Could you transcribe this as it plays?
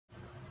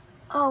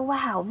Oh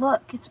wow,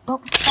 look, it's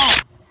Boba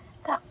Fett.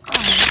 That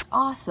armor is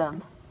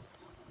awesome.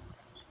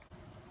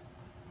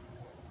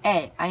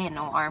 Hey, I ain't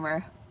no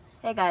armor.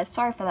 Hey guys,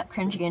 sorry for that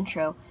cringy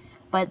intro,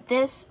 but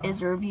this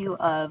is a review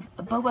of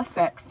Boba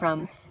Fett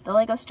from the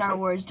LEGO Star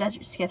Wars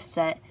Desert Skiff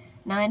set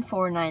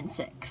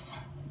 9496.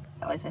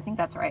 At least I think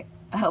that's right.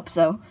 I hope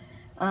so.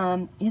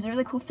 He's a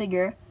really cool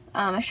figure.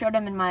 I showed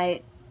him in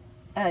my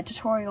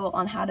tutorial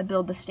on how to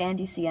build the stand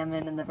you see him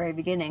in the very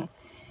beginning.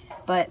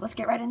 But let's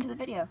get right into the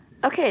video.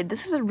 Okay,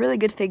 this is a really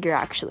good figure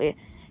actually.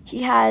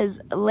 He has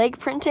leg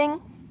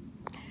printing,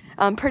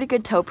 pretty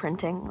good toe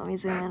printing. Let me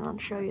zoom in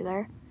and show you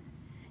there.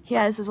 He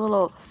has his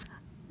little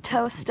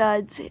toe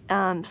studs,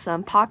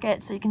 some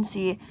pockets so you can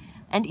see,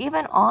 and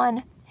even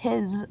on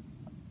his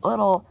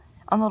little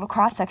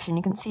cross section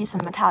you can see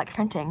some metallic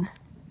printing.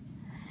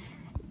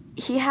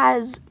 He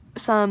has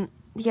the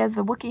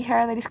Wookiee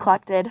hair that he's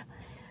collected,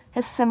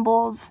 his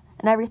symbols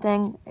and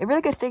everything. A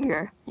really good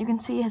figure. You can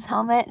see his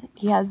helmet,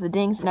 he has the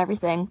dings and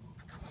everything.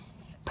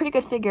 Pretty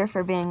good figure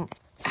for being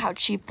how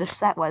cheap this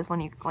set was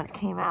when it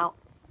came out.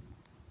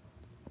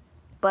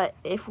 But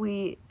if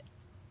we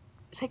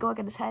take a look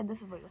at his head,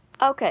 this is what he looks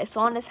like. Okay,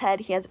 so on his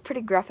head he has a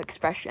pretty gruff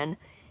expression.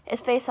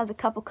 His face has a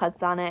couple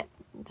cuts on it,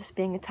 just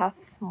being a tough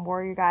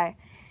warrior guy.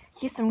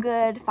 He's some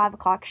good 5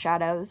 o'clock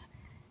shadows.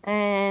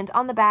 And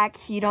on the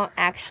back, you don't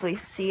actually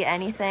see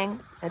anything.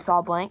 It's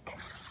all blank.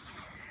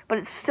 But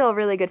it's still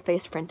really good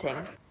face printing.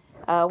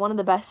 One of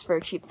the best for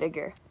a cheap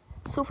figure.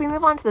 So if we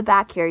move on to the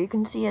back here, you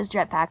can see his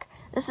jetpack.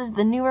 This is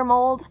the newer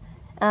mold,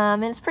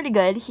 and it's pretty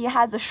good. He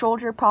has a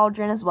shoulder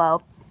pauldron as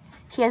well.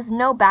 He has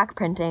no back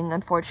printing,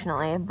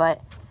 unfortunately,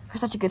 but for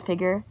such a good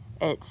figure,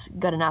 it's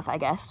good enough, I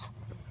guess.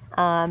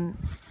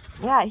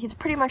 Yeah, he's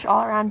pretty much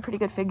all around pretty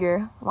good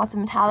figure. Lots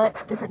of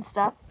metallic, different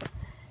stuff.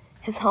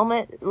 His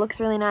helmet looks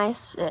really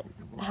nice. It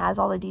has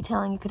all the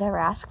detailing you could ever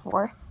ask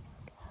for.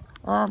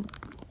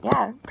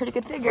 Yeah, pretty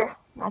good figure.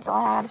 That's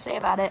all I have to say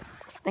about it.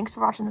 Thanks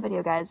for watching the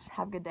video, guys.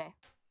 Have a good day.